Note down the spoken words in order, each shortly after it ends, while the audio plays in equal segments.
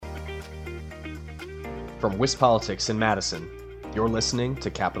From WisPolitics in Madison, you're listening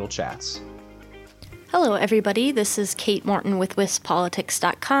to Capital Chats. Hello, everybody. This is Kate Morton with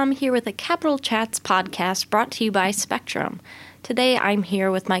WisPolitics.com here with a Capital Chats podcast brought to you by Spectrum. Today, I'm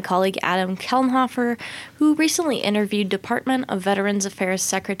here with my colleague Adam Kelnhofer, who recently interviewed Department of Veterans Affairs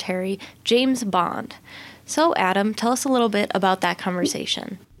Secretary James Bond. So, Adam, tell us a little bit about that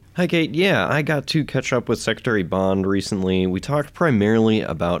conversation. Hi, Kate. Yeah, I got to catch up with Secretary Bond recently. We talked primarily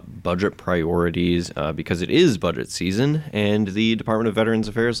about budget priorities because it is budget season, and the Department of Veterans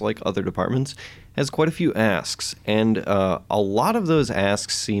Affairs, like other departments, has quite a few asks. And a lot of those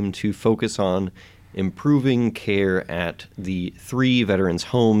asks seem to focus on improving care at the 3 veterans'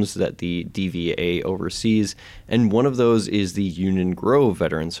 homes that the DVA oversees. And one of those is the Union Grove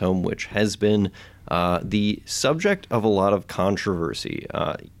Veterans Home, which has been the subject of a lot of controversy.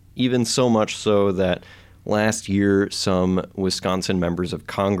 Even so much so that last year, some Wisconsin members of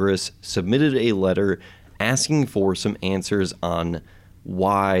Congress submitted a letter asking for some answers on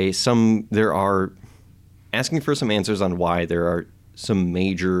why there are some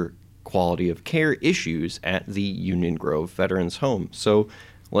major quality of care issues at the Union Grove Veterans Home. So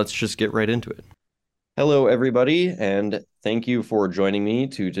let's just get right into it. Hello, everybody, and thank you for joining me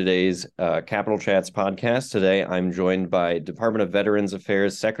to today's Capital Chats podcast. Today, I'm joined by Department of Veterans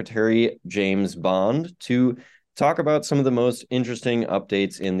Affairs Secretary James Bond to talk about some of the most interesting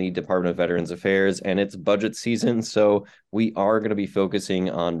updates in the Department of Veterans Affairs, and it's budget season, so we are going to be focusing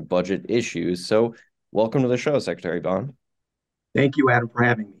on budget issues. So welcome to the show, Secretary Bond. Thank you, Adam, for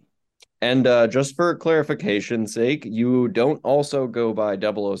having me. And just for clarification's sake, you don't also go by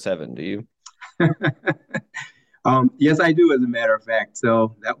 007, do you? Yes, I do, as a matter of fact.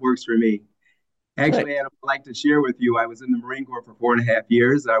 So that works for me. Actually, Adam, I'd like to share with you, I was in the Marine Corps for 4.5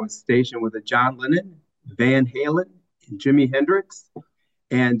 years. I was stationed with John Lennon, Van Halen, and Jimi Hendrix.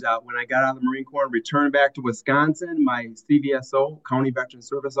 And when I got out of the Marine Corps and returned back to Wisconsin, my CVSO, County Veteran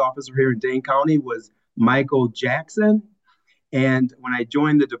Service Officer here in Dane County, was Michael Jackson. And when I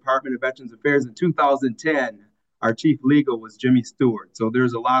joined the Department of Veterans Affairs in 2010, our chief legal was Jimmy Stewart. So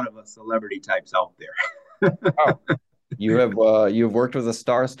there's a lot of us celebrity types out there. Oh, you have worked with a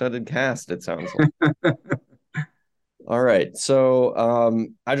star-studded cast, it sounds like. All right. So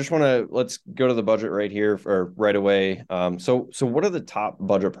I just let's go to the budget right here or right away. So what are the top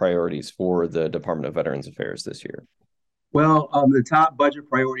budget priorities for the Department of Veterans Affairs this year? Well, the top budget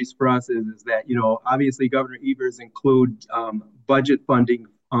priorities for us is that, obviously Governor Evers include budget funding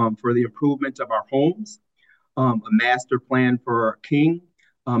for the improvement of our homes, a master plan for King,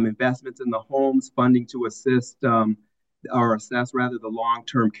 investments in the homes, funding to assess the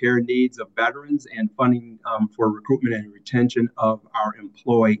long-term care needs of veterans, and funding for recruitment and retention of our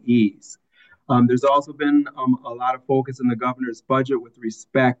employees. There's also been a lot of focus in the governor's budget with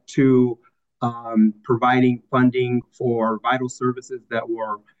respect to providing funding for vital services that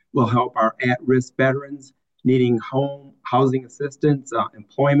will help our at-risk veterans needing housing assistance,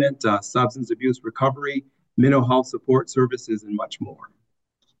 employment, substance abuse recovery, mental health support services, and much more.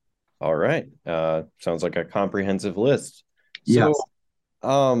 All right. Sounds like a comprehensive list. Yes.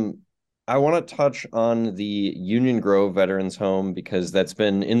 So I want to touch on the Union Grove Veterans Home because that's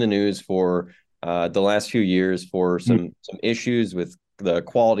been in the news for the last few years for some issues with the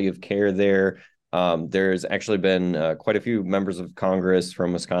quality of care there. There's actually been quite a few members of Congress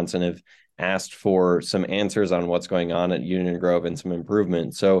from Wisconsin have asked for some answers on what's going on at Union Grove and some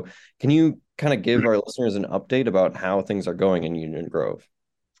improvement. So can you kind of give our listeners an update about how things are going in Union Grove?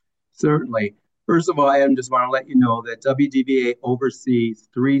 Certainly. First of all, I just want to let you know that WDVA oversees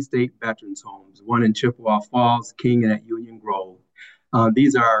 3 state veterans homes, one in Chippewa Falls, King, and at Union Grove.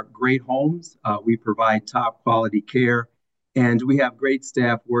 These are great homes. We provide top quality care, and we have great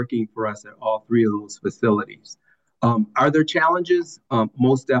staff working for us at all 3 of those facilities. Are there challenges?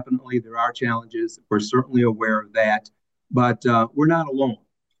 Most definitely there are challenges. We're certainly aware of that, but we're not alone.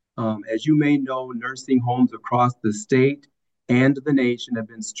 As you may know, nursing homes across the state and the nation have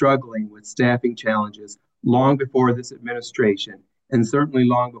been struggling with staffing challenges long before this administration, and certainly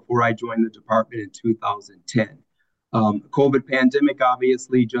long before I joined the department in 2010. COVID pandemic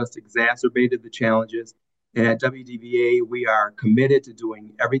obviously just exacerbated the challenges, and at WDVA, we are committed to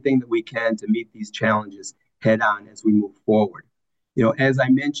doing everything that we can to meet these challenges head on as we move forward. As I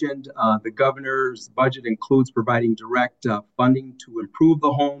mentioned, the governor's budget includes providing direct funding to improve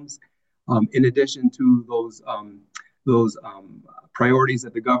the homes. In addition to those priorities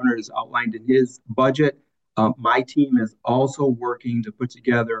that the governor has outlined in his budget, my team is also working to put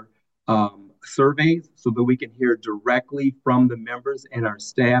together surveys so that we can hear directly from the members and our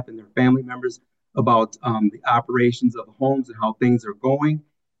staff and their family members about the operations of the homes and how things are going.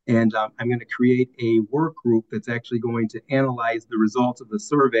 And I'm going to create a work group that's actually going to analyze the results of the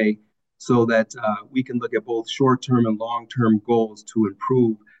survey so that we can look at both short-term and long-term goals to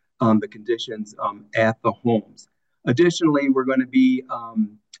improve the conditions at the homes. Additionally, we're going to be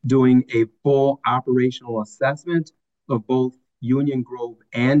doing a full operational assessment of both Union Grove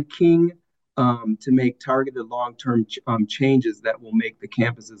and King to make targeted long-term changes that will make the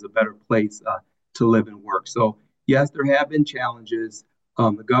campuses a better place to live and work. So yes, there have been challenges.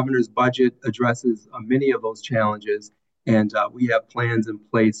 The governor's budget addresses many of those challenges, and we have plans in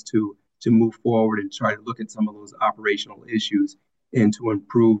place to move forward and try to look at some of those operational issues and to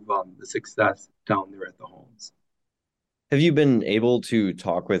improve the success down there at the homes. Have you been able to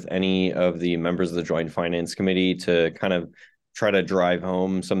talk with any of the members of the Joint Finance Committee to kind of try to drive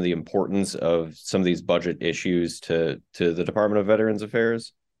home some of the importance of some of these budget issues to the Department of Veterans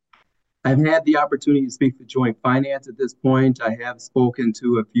Affairs? I've had the opportunity to speak to Joint Finance at this point. I have spoken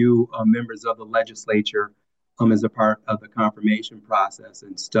to a few members of the legislature as a part of the confirmation process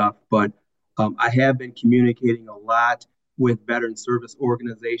and stuff, but I have been communicating a lot with veteran service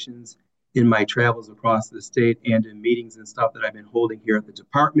organizations in my travels across the state and in meetings and stuff that I've been holding here at the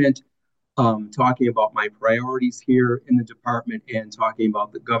department, talking about my priorities here in the department and talking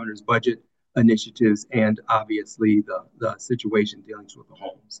about the governor's budget initiatives and obviously the situation dealing with the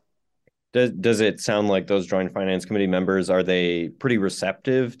homes. Does it sound like those Joint Finance Committee members, are they pretty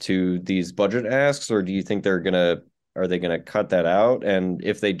receptive to these budget asks, or do you think are they gonna cut that out? And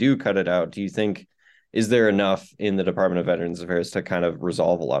if they do cut it out, do you think, is there enough in the Department of Veterans Affairs to kind of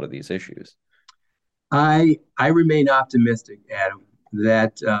resolve a lot of these issues? I remain optimistic, Adam,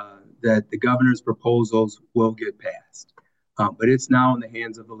 that the governor's proposals will get passed, but it's now in the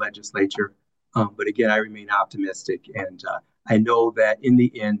hands of the legislature. But again, I remain optimistic, and I know that in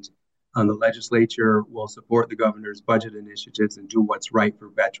the end, the legislature will support the governor's budget initiatives and do what's right for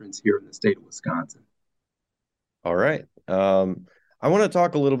veterans here in the state of Wisconsin. All right. I want to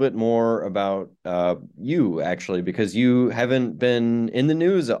talk a little bit more about you, actually, because you haven't been in the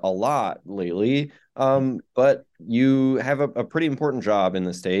news a lot lately, but you have a pretty important job in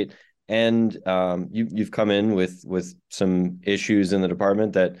the state, and you've come in with some issues in the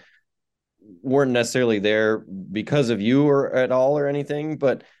department that weren't necessarily there because of you or at all or anything,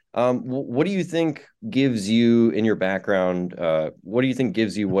 but what do you think gives you in your background, what do you think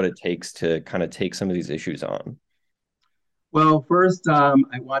gives you what it takes to kind of take some of these issues on? Well, first, I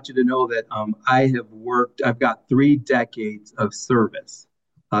want you to know that I've got 3 decades of service,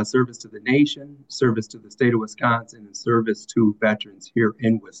 service to the nation, service to the state of Wisconsin, and service to veterans here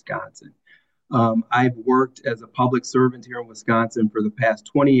in Wisconsin. I've worked as a public servant here in Wisconsin for the past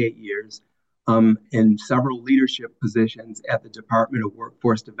 28 years in several leadership positions at the Department of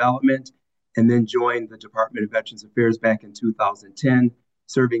Workforce Development, and then joined the Department of Veterans Affairs back in 2010,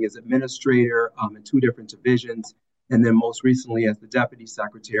 serving as administrator in 2 different divisions, and then most recently as the deputy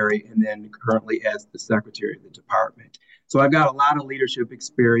secretary, and then currently as the secretary of the department. So I've got a lot of leadership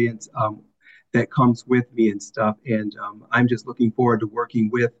experience that comes with me and stuff, and I'm just looking forward to working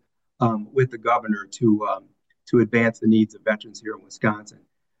with the governor to advance the needs of veterans here in Wisconsin.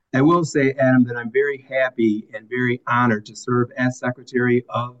 I will say, Adam, that I'm very happy and very honored to serve as secretary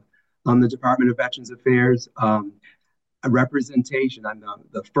of the Department of Veterans Affairs. A representation, I'm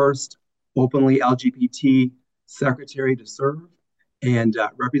the first openly LGBT secretary to serve, and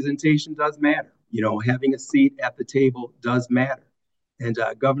representation does matter. You know, having a seat at the table does matter. And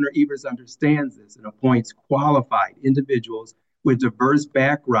Governor Evers understands this and appoints qualified individuals with diverse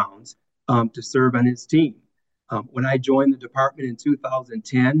backgrounds to serve on his team. When I joined the department in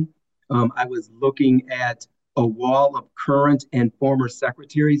 2010, I was looking at a wall of current and former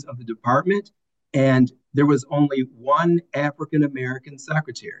secretaries of the department, and there was only one African American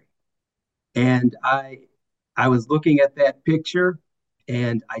secretary. And I was looking at that picture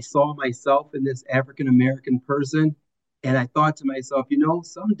and I saw myself in this African American person. And I thought to myself, you know,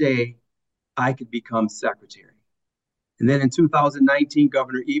 someday I could become secretary. And then in 2019,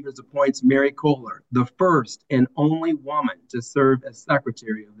 Governor Evers appoints Mary Kohler, the first and only woman to serve as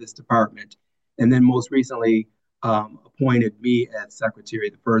secretary of this department. And then most recently appointed me as secretary,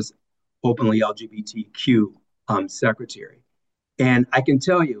 the first openly LGBTQ secretary. And I can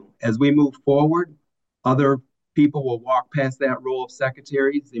tell you, as we move forward, other people will walk past that role of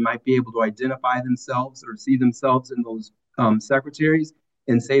secretaries. They might be able to identify themselves or see themselves in those secretaries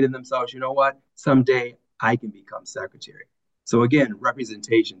and say to themselves, you know what, someday I can become secretary. So again,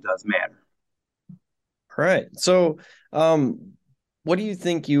 representation does matter. All right. So what do you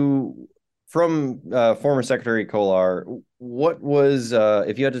think you from former Secretary Kolar, what was,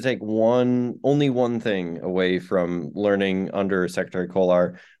 if you had to take only one thing away from learning under Secretary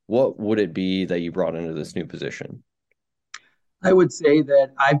Kolar, what would it be that you brought into this new position? I would say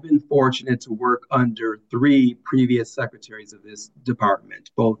that I've been fortunate to work under three previous secretaries of this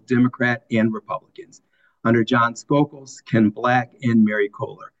department, both Democrat and Republicans, under John Skokos, Ken Black, and Mary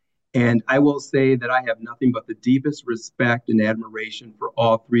Kohler. And I will say that I have nothing but the deepest respect and admiration for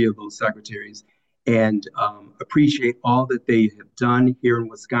all three of those secretaries and appreciate all that they have done here in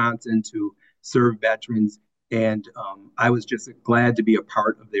Wisconsin to serve veterans. And I was just glad to be a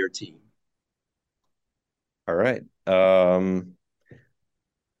part of their team. All right.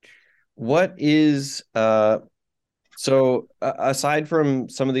 What is so aside from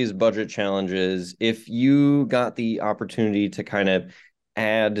some of these budget challenges, if you got the opportunity to kind of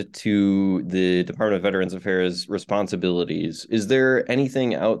add to the Department of Veterans Affairs responsibilities, is there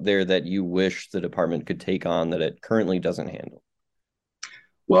anything out there that you wish the department could take on that it currently doesn't handle?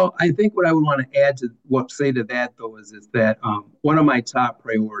 Well, I think what I would want to add to say to that though is that one of my top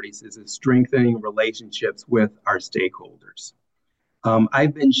priorities is strengthening relationships with our stakeholders.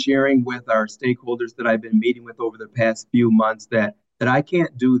 I've been sharing with our stakeholders that I've been meeting with over the past few months that I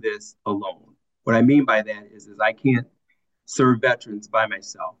can't do this alone. What I mean by that is I can't serve veterans by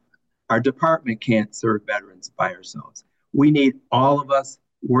myself. Our department can't serve veterans by ourselves. We need all of us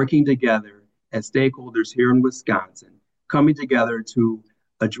working together as stakeholders here in Wisconsin, coming together to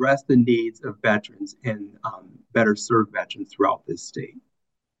address the needs of veterans and better serve veterans throughout this state.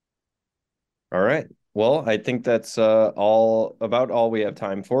 All right. Well, I think that's all we have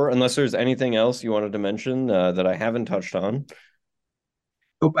time for, unless there's anything else you wanted to mention that I haven't touched on.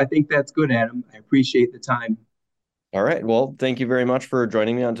 Nope, I think that's good, Adam. I appreciate the time. All right. Well, thank you very much for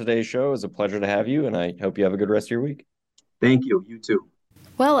joining me on today's show. It was a pleasure to have you, and I hope you have a good rest of your week. Thank you. You too.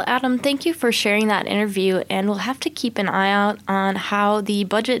 Well, Adam, thank you for sharing that interview, and we'll have to keep an eye out on how the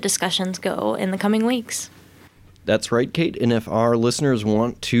budget discussions go in the coming weeks. That's right, Kate. And if our listeners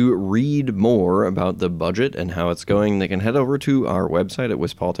want to read more about the budget and how it's going, they can head over to our website at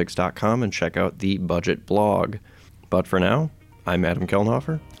wispolitics.com and check out the budget blog. But for now, I'm Adam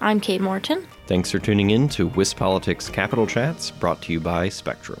Kellenhofer. I'm Kate Morton. Thanks for tuning in to WisPolitics Capital Chats, brought to you by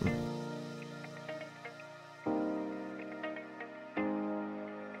Spectrum.